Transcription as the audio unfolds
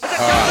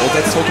All right, well,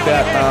 let's talk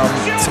about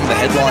some of the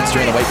headlines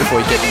during the week before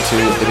we get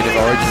into a bit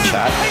of Origin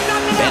chat.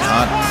 Ben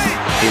Hunt,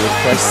 he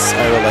requests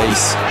a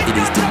release. It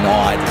is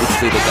denied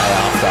literally the day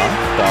after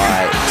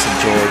by St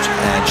George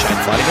and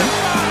Shane Flanagan.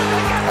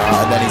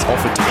 And then he's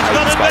offered to pay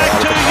his way out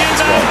of the club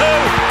as well.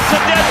 What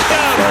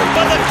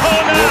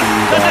do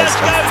you guys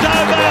think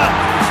about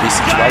this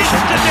situation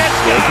and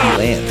where can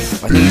he land?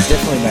 I think he's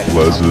definitely made it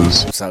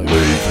so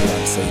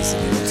everyone sees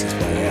that he wants his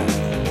way out.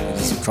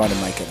 He's trying to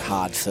make it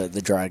hard for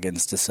the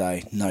Dragons to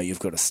say, no, you've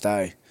got to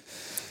stay.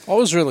 I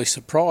was really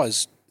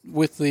surprised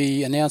with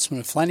the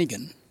announcement of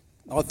Flanagan.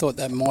 I thought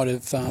that might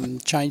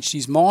have changed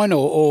his mind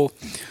or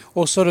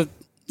sort of,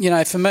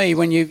 for me,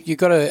 when you've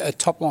got a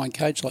top-line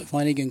coach like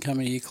Flanagan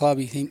coming to your club,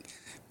 you think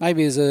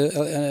maybe there's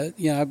a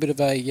bit of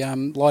a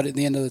light at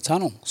the end of the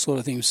tunnel sort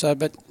of thing. So,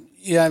 but,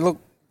 look,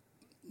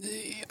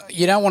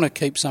 you don't want to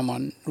keep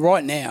someone.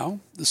 Right now,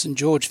 the St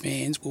George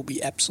fans will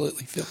be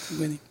absolutely filthy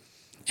with him.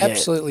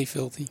 Absolutely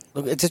filthy.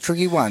 Look, it's a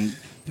tricky one.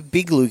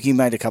 Big Lukey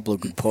made a couple of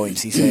good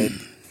points. He said,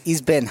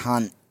 is Ben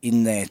Hunt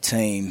in their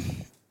team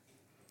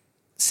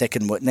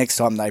next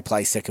time they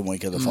play second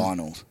week of the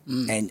finals?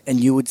 And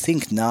you would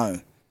think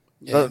no.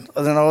 Yeah.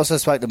 But then I also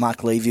spoke to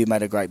Mark Levy, who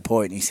made a great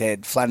point. He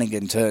said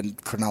Flanagan turned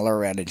Cronulla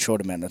around in a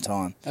short amount of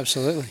time.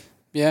 Absolutely.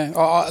 Yeah.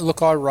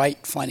 I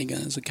rate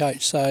Flanagan as a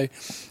coach. So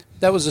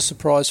that was a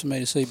surprise for me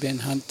to see Ben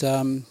Hunt,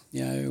 want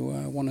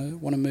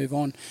to move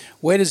on.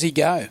 Where does he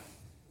go?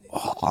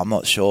 I'm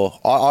not sure.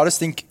 I just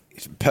think,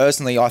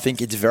 personally, I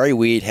think it's very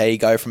weird how you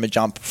go from a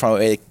jump from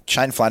where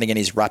Shane Flanagan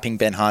is rapping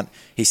Ben Hunt.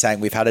 He's saying,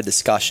 we've had a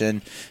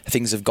discussion,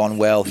 things have gone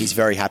well, he's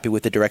very happy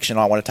with the direction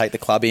I want to take the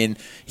club in.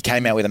 He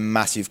came out with a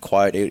massive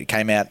quote. It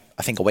came out,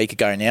 I think, a week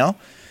ago now.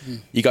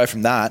 You go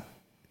from that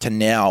to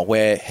now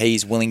where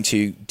he's willing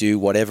to do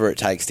whatever it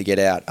takes to get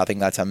out. I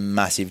think that's a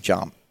massive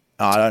jump.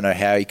 I don't know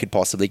how he could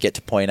possibly get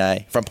to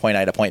from point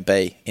A to point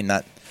B in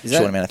that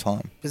short amount of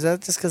time. Is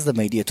that just because the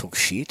media talk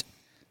shit?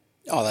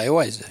 Oh, they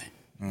always do.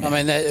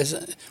 I mean,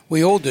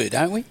 we all do,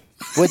 don't we?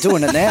 We're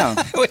doing it now.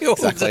 We all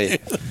do. do.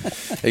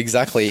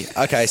 Exactly.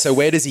 Okay, so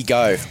where does he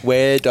go?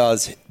 Where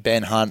does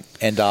Ben Hunt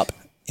end up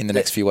in the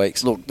next few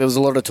weeks? Look, there was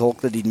a lot of talk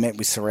that he'd met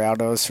with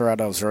Serraldo.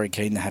 Serraldo was very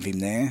keen to have him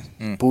there.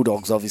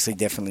 Bulldogs obviously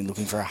definitely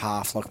looking for a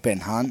half like Ben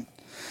Hunt.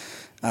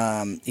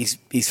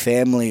 His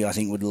family, I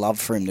think, would love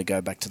for him to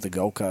go back to the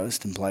Gold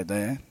Coast and play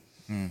there.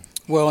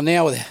 Well,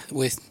 now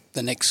with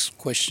the next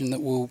question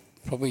that will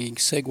probably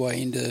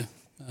segue into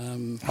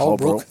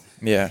Holbrook.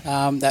 Yeah.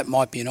 That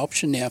might be an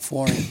option now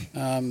for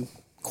him.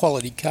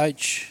 Quality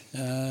coach,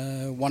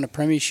 won a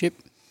premiership,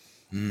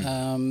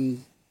 made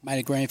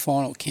a grand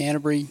final at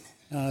Canterbury.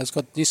 Has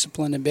got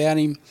discipline about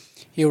him.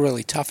 He'll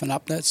really toughen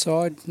up that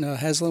side,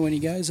 Hasler, when he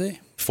goes there.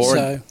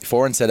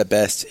 Foran said it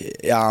best.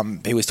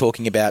 He was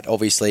talking about,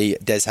 obviously,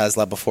 Des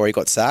Hasler before he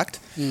got sacked.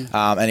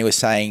 And he was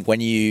saying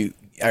when you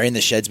are in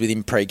the sheds with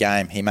him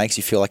pre-game, he makes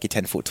you feel like you're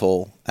 10 foot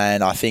tall.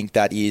 And I think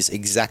that is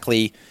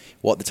exactly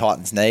what the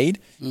Titans need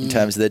in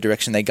terms of the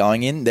direction they're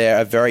going in.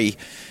 They're a very...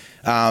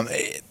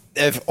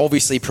 they've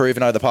obviously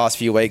proven over the past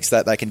few weeks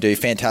that they can do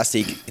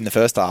fantastic in the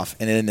first half,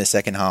 and then in the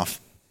second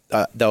half,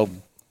 they'll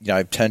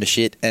turn to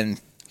shit. And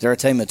they're a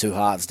team of two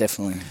hearts,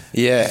 definitely.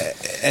 Yeah,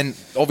 and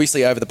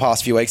obviously over the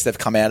past few weeks, they've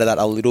come out of that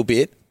a little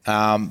bit.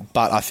 But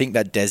I think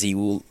that Desi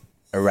will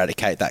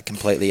eradicate that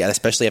completely, and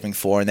especially having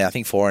Foran there. I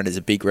think Foran is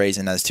a big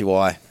reason as to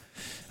why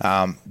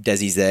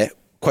Desi's there.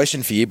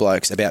 Question for you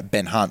blokes about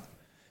Ben Hunt.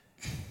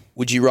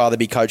 Would you rather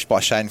be coached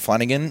by Shane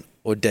Flanagan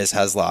or Des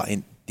Hasler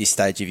in this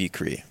stage of your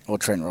career? Or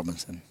Trent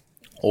Robinson.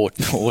 Or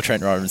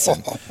Trent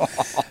Robinson.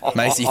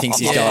 Macy thinks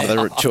he's going to the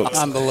Chooks.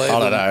 Unbelievable. I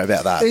don't know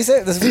about that. There's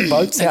a few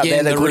boats out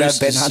there that could have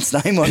Ben Hunt's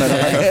name on it.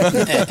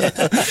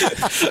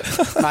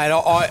 Mate,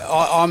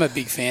 I'm a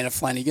big fan of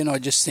Flanagan. I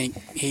just think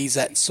he's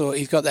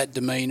got that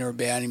demeanour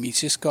about him.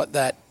 He's just got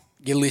that,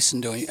 you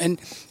listen to him. And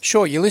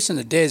sure, you listen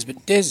to Des,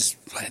 but Des is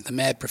the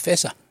mad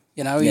professor.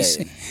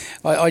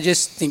 I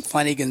just think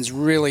Flanagan's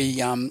really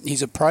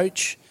his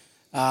approach.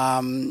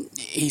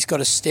 He's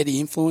got a steady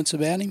influence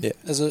about him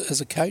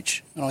as a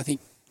coach, and I think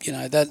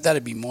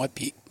that'd be my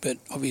pick, but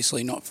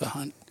obviously not for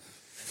Hunt.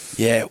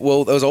 Yeah,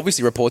 well, there was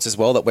obviously reports as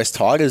well that West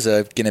Tigers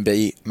are going to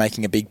be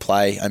making a big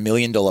play, $1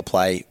 million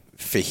play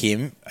for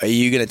him. Are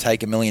you going to take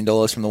 $1 million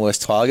from the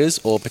West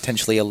Tigers, or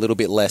potentially a little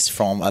bit less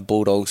from a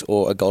Bulldogs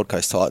or a Gold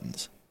Coast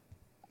Titans?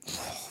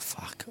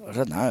 I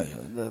don't know.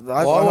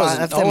 I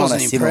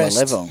wasn't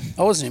impressed.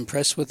 I wasn't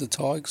impressed with the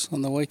Tigers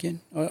on the weekend.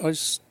 I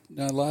just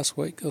last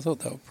week I thought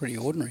they were pretty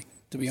ordinary,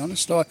 to be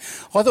honest. I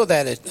thought they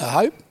had a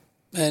hope,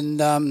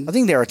 and I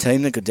think they're a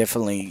team that could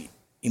definitely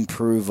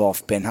improve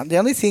off Ben Hunt. The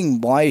only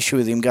thing, my issue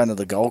with him going to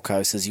the Gold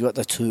Coast is you got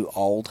the two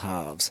old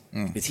halves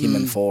with him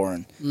and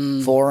Foran.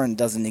 Foran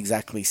doesn't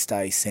exactly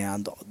stay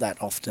sound that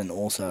often.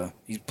 Also,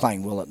 he's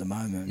playing well at the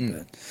moment,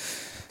 but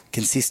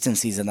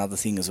consistency is another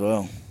thing as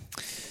well.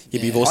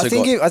 Yeah. You've also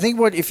I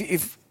think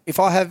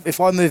if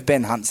I move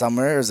Ben Hunt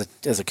somewhere as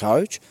a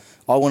coach,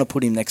 I want to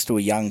put him next to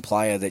a young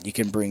player that you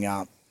can bring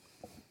up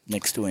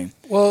next to him.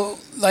 Well,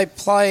 they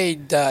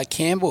played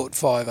Campbell at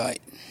 5'8",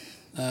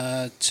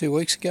 2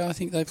 weeks ago. I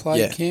think they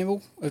played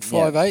Campbell at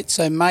 5'8".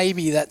 So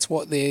maybe that's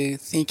what they're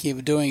thinking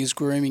of doing, is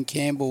grooming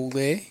Campbell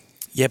there.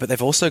 Yeah, but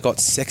they've also got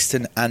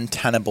Sexton and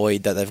Tanner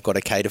Boyd that they've got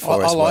to cater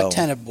for as well. I like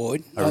Tanner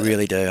Boyd. I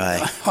really do,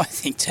 eh? I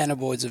think Tanner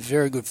Boyd's a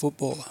very good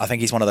footballer. I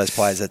think he's one of those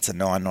players that's a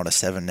 9, not a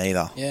 7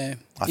 either. Yeah.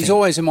 He's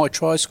always in my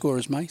try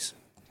scorers, Mace.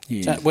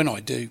 Yeah. When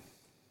I do,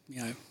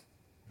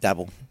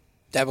 dabble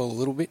a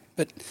little bit.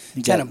 But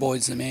Tanner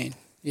Boyd's the man.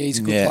 Yeah, he's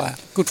a good player,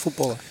 good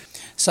footballer.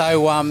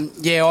 So,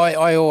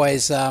 I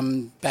always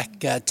back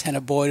Tanner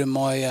Boyd in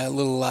my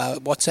little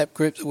WhatsApp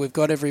group that we've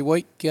got every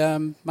week,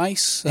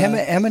 Mace.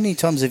 How many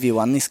times have you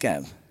won this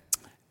game?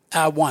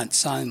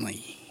 Once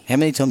only. How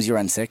many times you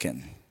run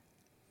second?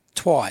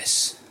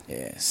 Twice.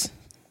 Yes.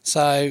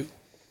 So,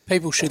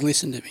 people should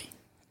listen to me.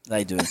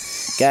 They do.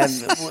 Gav,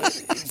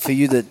 for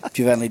you that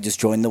you've only just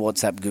joined the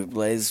WhatsApp group,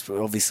 Les,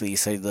 obviously you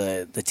see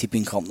the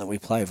tipping comp that we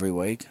play every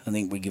week. I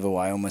think we give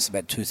away almost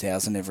about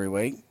 2,000 every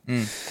week.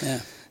 Yeah.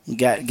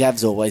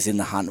 Gav's always in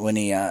the hunt when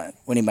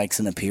he makes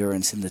an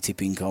appearance in the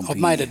tipping comp. I've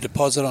made a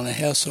deposit on a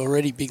house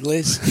already, Big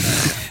Les.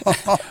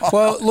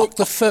 Well, look,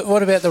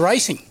 what about the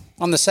racing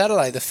on the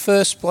Saturday? The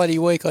first bloody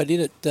week I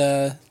did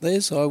it,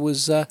 Les, I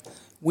was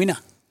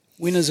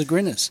winners are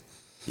grinners.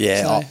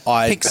 Yeah, so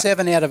I picked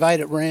 7 out of 8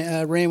 at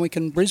Randwick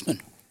and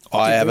Brisbane.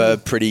 I have a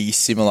pretty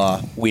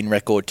similar win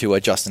record to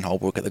Justin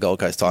Holbrook at the Gold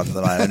Coast Times at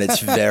the moment.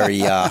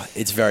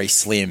 It's very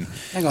slim.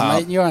 Hang on,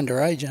 mate, you're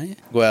underage, aren't you?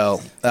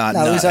 Well,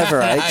 no. He's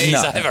overage. He's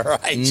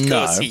overage, of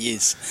course he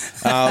is.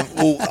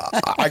 Well,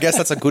 I guess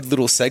that's a good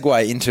little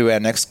segue into our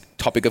next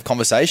topic of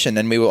conversation,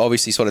 and we were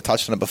obviously sort of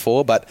touched on it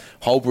before, but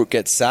Holbrook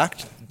gets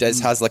sacked. Des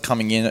Hasler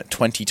coming in at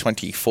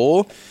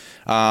 2024.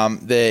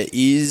 There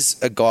is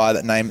a guy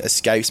that name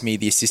escapes me,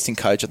 the assistant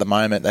coach at the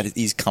moment, that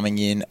is coming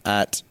in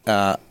at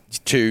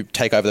to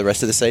take over the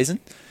rest of the season.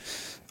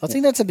 I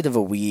think that's a bit of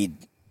a weird...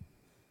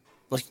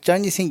 Like,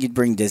 don't you think you'd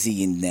bring Desi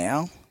in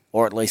now?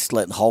 Or at least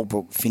let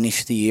Holbrook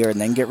finish the year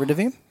and then get rid of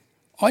him?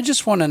 I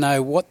just want to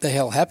know what the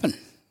hell happened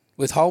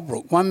with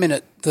Holbrook. 1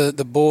 minute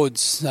the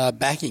board's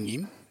backing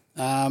him,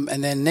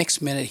 and then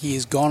next minute he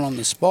is gone on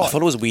the spot. I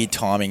thought it was weird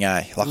timing,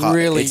 eh? Like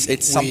really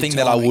it's something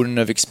that I wouldn't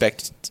have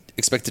expected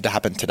to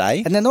happen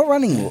today. And they're not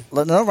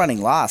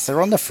running last.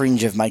 They're on the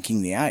fringe of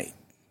making the 8.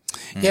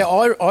 Yeah,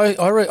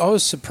 I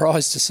was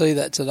surprised to see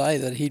that today,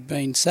 that he'd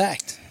been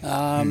sacked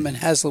and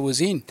Hasler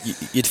was in.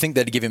 You'd think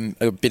they'd give him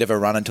a bit of a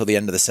run until the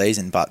end of the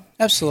season, but...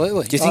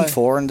 Absolutely. Do you think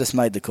Foran just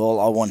made the call,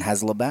 I want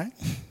Hasler back?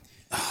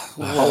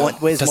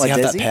 Where's Does my he have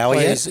Desi? that power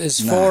yet? Has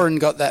Foran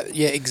got that?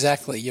 Yeah,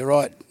 exactly. You're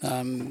right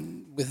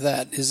with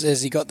that.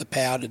 Has he got the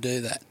power to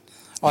do that?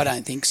 I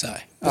don't think so.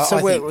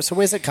 So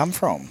where's it come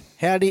from?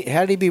 How do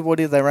he be, what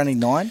are they running,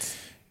 9th?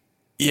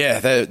 Yeah,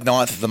 they're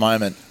 9th at the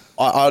moment.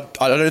 I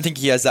don't think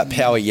he has that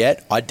power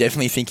yet. I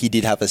definitely think he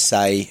did have a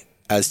say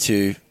as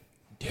to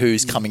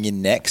who's coming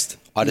in next.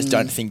 I just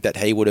don't think that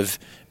he would have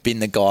been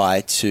the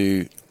guy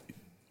to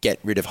get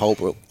rid of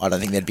Holbrook. I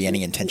don't think there'd be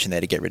any intention there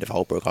to get rid of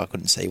Holbrook. I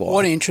couldn't see why.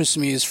 What interests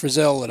me is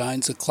Frizzell that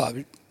owns the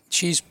club.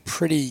 She's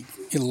pretty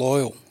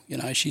loyal.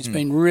 She's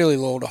been really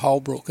loyal to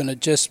Holbrook, and it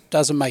just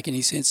doesn't make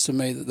any sense to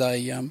me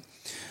that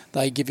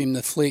they give him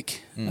the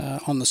flick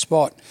on the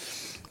spot.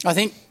 I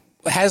think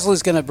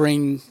Hasler's going to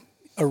bring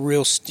a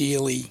real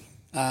steely,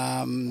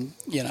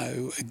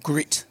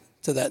 grit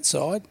to that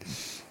side.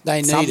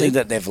 They need something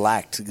that they've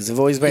lacked, because they've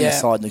always been a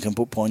side that can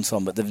put points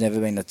on, but they've never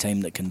been a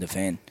team that can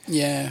defend.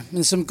 Yeah,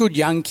 and some good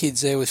young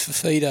kids there with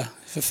Fafita.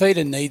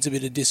 Fafita needs a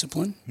bit of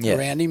discipline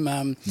around him.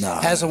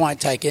 Hasler won't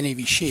take any of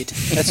his shit,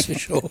 that's for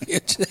sure.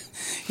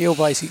 He'll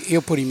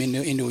put him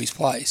into his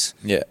place.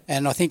 Yeah,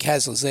 and I think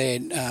Hasler's there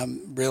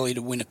really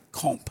to win a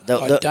comp.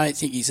 I don't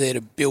think he's there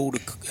to build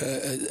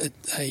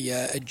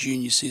a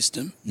junior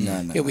system. No,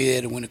 he'll be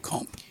there to win a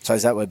comp. So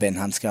is that where Ben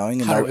Hunt's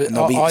going? I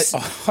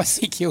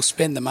think he'll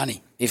spend the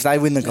money. If they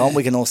win the comp,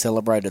 we can all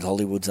celebrate at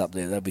Hollywood's up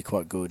there. That'd be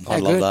quite good.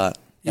 I'd love that.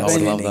 I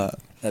would love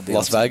that.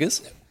 Las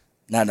Vegas?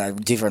 No,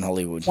 different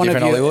Hollywood.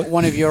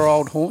 One of your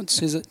old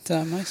haunts, is it,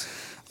 Mace?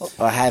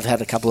 I have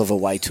had a couple of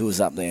away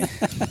tours up there.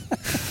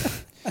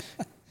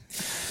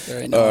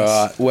 Very nice.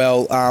 All right.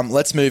 Well,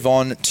 let's move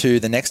on to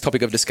the next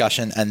topic of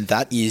discussion, and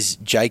that is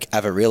Jake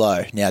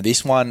Averillo. Now,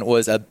 this one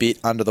was a bit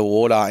under the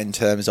water in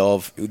terms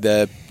of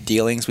the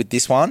dealings with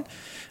this one.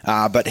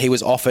 But he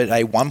was offered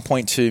a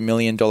 $1.2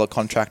 million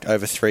contract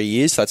over 3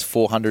 years. So that's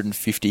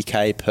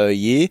 $450K per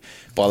year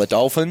by the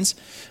Dolphins.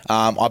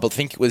 I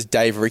think it was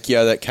Dave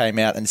Riccio that came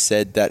out and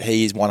said that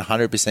he is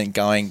 100%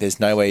 going. There's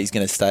no way he's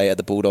going to stay at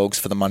the Bulldogs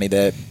for the money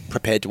they're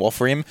prepared to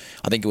offer him.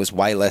 I think it was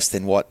way less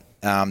than what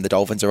the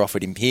Dolphins are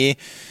offered him here.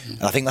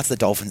 And I think that's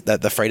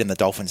the freedom the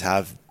Dolphins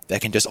have. They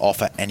can just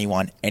offer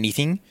anyone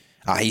anything.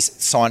 He's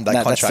signed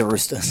that contract. That's the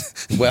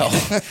Roosters. Well,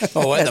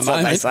 at the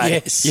moment,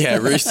 yes. Yeah,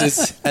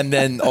 Roosters. And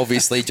then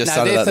obviously just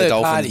under that, the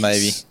Dolphins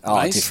maybe.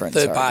 Oh, different.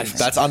 Third parties.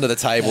 That's under the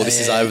table. Yeah,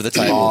 this is over the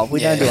table. Oh,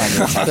 we don't do under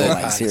the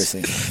table, mate.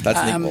 Seriously.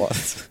 That's Nick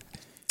Watts.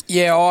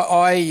 Yeah,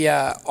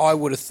 I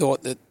would have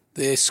thought that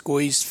they're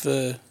squeezed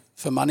for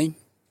money,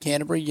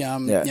 Canterbury.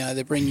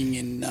 They're bringing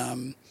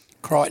in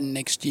Crichton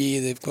next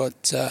year. They've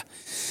got,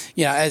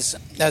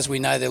 as we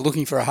know, they're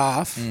looking for a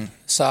half.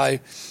 So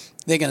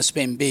they're going to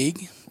spend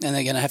big and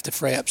they're going to have to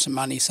free up some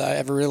money. So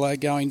Averillo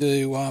going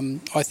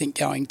to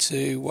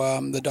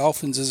the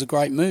Dolphins is a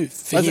great move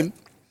for him.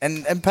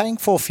 And paying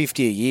 $450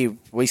 a year,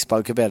 we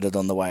spoke about it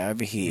on the way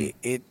over here.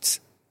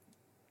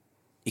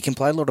 He can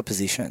play a lot of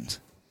positions.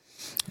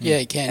 Yeah,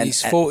 he can.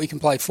 He can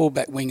play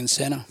fullback, wing, and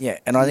centre. Yeah,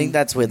 and I think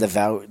that's where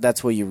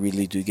that's where you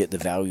really do get the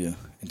value,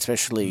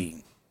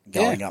 especially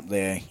going up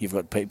there. You've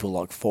got people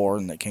like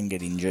Foran that can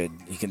get injured.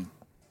 He can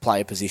play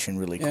a position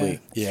really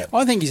quick. Yeah,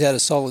 I think he's had a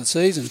solid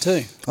season too.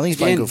 I think he's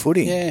playing good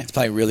footy. Yeah, he's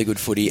playing really good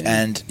footy,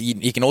 and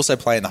he can also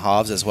play in the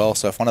halves as well.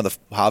 So if one of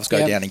the halves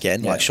go down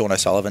again, like Sean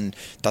O'Sullivan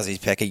does his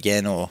peck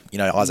again, or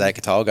Isaiah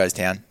Katoa goes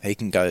down, he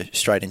can go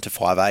straight into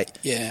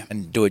 5'8",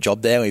 and do a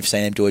job there. We've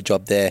seen him do a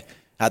job there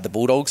at the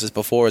Bulldogs as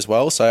before as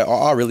well. So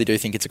I really do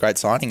think it's a great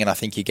signing, and I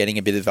think you're getting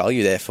a bit of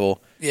value there for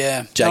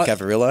Jake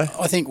Averillo.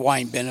 I think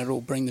Wayne Bennett will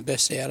bring the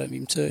best out of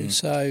him too.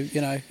 So,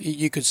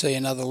 you could see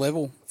another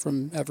level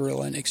from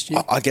Averillo next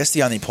year. I guess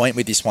the only point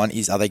with this one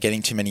is, are they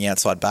getting too many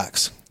outside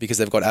backs? Because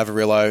they've got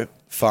Averillo,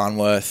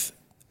 Farnworth,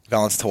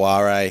 Valence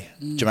Taware,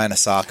 Jermaine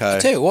Asako. I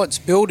tell you what, it's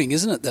building,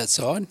 isn't it, that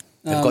side?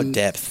 They've got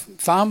depth.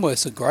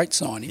 Farnworth's a great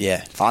signing.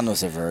 Yeah.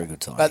 Farnworth's a very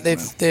good signing. But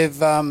they've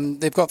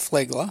got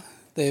Flegler.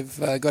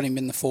 They've got him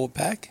in the forward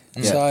pack.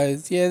 So,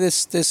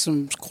 there's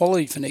some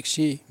quality for next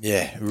year.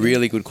 Yeah,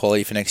 really good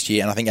quality for next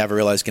year. And I think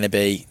Averillo's going to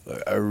be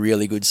a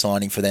really good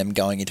signing for them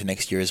going into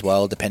next year as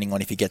well, depending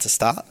on if he gets a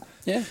start.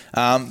 Yeah,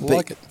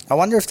 like it. I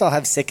wonder if they'll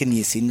have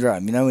second-year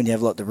syndrome. When you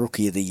have like the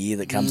rookie of the year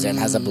that comes out and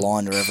has a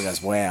blinder, everyone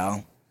goes,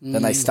 wow.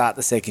 Then they start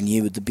the second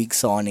year with the big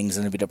signings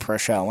and a bit of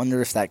pressure. I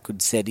wonder if that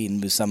could set in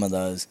with some of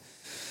those.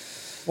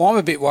 Well, I'm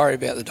a bit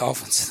worried about the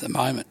Dolphins at the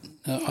moment.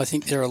 I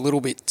think they're a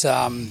little bit,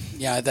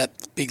 that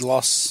big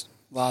loss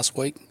last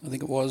week, I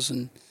think it was,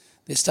 and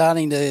they're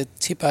starting to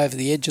tip over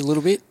the edge a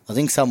little bit. I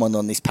think someone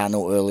on this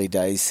panel early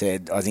days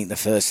said, I think the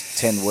first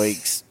 10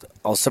 weeks,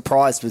 I was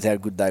surprised with how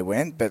good they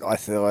went, but I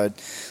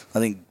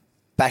think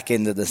back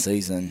end of the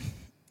season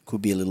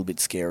could be a little bit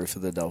scary for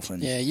the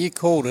Dolphins. Yeah, you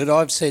called it.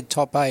 I've said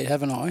top 8,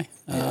 haven't I?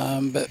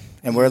 Yeah.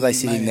 And where are they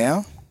sitting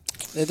now?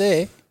 They're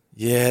there.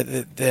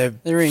 Yeah,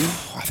 they're in.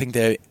 I think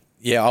they're...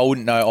 Yeah, I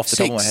wouldn't know off the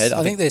top of my head.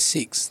 I think they're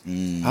 6th.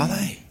 Are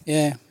they?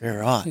 Yeah. You're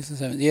right.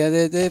 6th and 7th.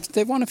 Yeah,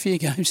 they've won a few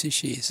games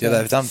this year. So. Yeah,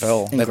 they've done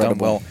well. Incredible. They've done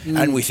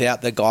well. And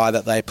without the guy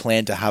that they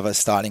plan to have as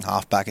starting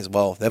halfback as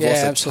well. They've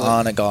lost a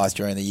ton of guys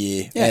during the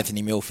year. Yeah.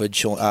 Anthony Milford,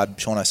 Sean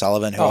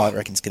O'Sullivan, who I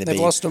reckon is going to be...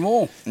 They've lost them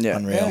all.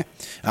 Unreal.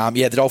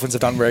 The Dolphins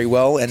have done very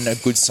well, and a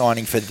good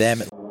signing for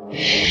them.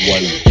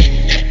 One.